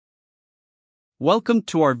Welcome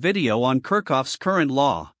to our video on Kirchhoff's current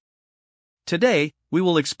law. Today, we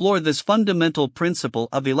will explore this fundamental principle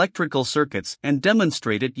of electrical circuits and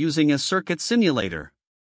demonstrate it using a circuit simulator.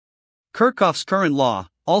 Kirchhoff's current law,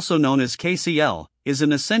 also known as KCL, is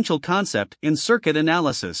an essential concept in circuit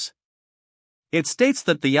analysis. It states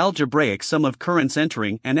that the algebraic sum of currents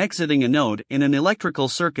entering and exiting a node in an electrical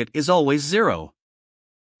circuit is always zero.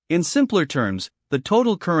 In simpler terms, the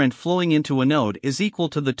total current flowing into a node is equal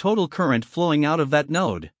to the total current flowing out of that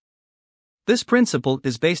node. This principle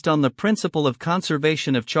is based on the principle of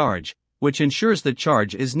conservation of charge, which ensures that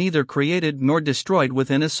charge is neither created nor destroyed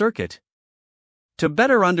within a circuit. To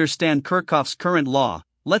better understand Kirchhoff's current law,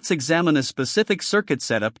 let's examine a specific circuit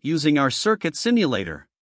setup using our circuit simulator.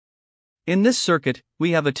 In this circuit,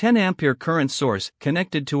 we have a 10 ampere current source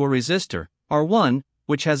connected to a resistor, R1,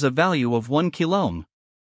 which has a value of 1 kilo-ohm.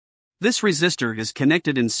 This resistor is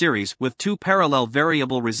connected in series with two parallel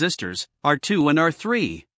variable resistors, R2 and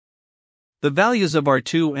R3. The values of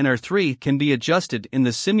R2 and R3 can be adjusted in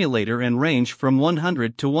the simulator and range from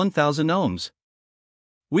 100 to 1000 ohms.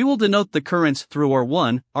 We will denote the currents through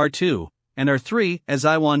R1, R2, and R3 as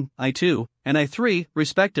I1, I2, and I3,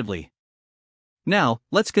 respectively. Now,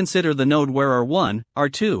 let's consider the node where R1,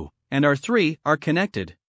 R2, and R3 are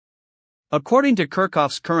connected. According to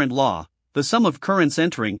Kirchhoff's current law, the sum of currents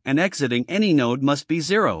entering and exiting any node must be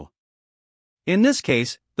zero. In this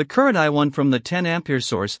case, the current I1 from the 10 ampere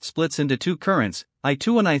source splits into two currents,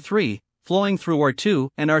 I2 and I3, flowing through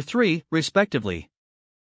R2 and R3, respectively.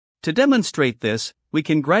 To demonstrate this, we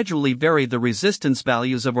can gradually vary the resistance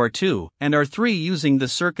values of R2 and R3 using the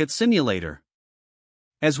circuit simulator.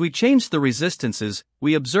 As we change the resistances,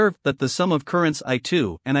 we observe that the sum of currents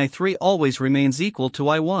I2 and I3 always remains equal to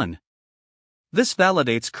I1. This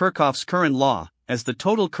validates Kirchhoff's current law, as the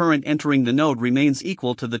total current entering the node remains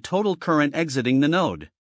equal to the total current exiting the node.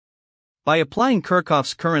 By applying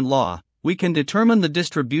Kirchhoff's current law, we can determine the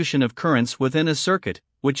distribution of currents within a circuit,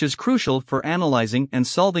 which is crucial for analyzing and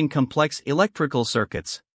solving complex electrical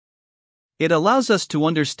circuits. It allows us to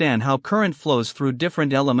understand how current flows through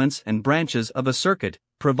different elements and branches of a circuit,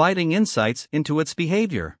 providing insights into its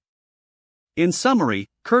behavior. In summary,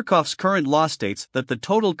 Kirchhoff's current law states that the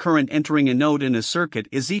total current entering a node in a circuit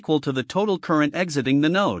is equal to the total current exiting the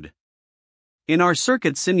node. In our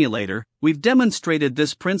circuit simulator, we've demonstrated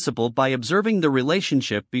this principle by observing the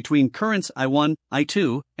relationship between currents I1,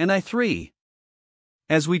 I2, and I3.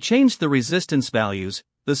 As we change the resistance values,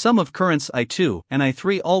 the sum of currents I2 and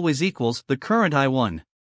I3 always equals the current I1.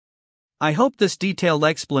 I hope this detailed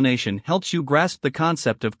explanation helps you grasp the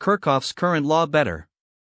concept of Kirchhoff's current law better.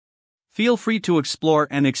 Feel free to explore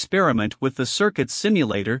and experiment with the circuit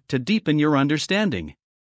simulator to deepen your understanding.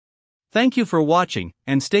 Thank you for watching,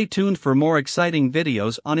 and stay tuned for more exciting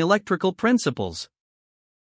videos on electrical principles.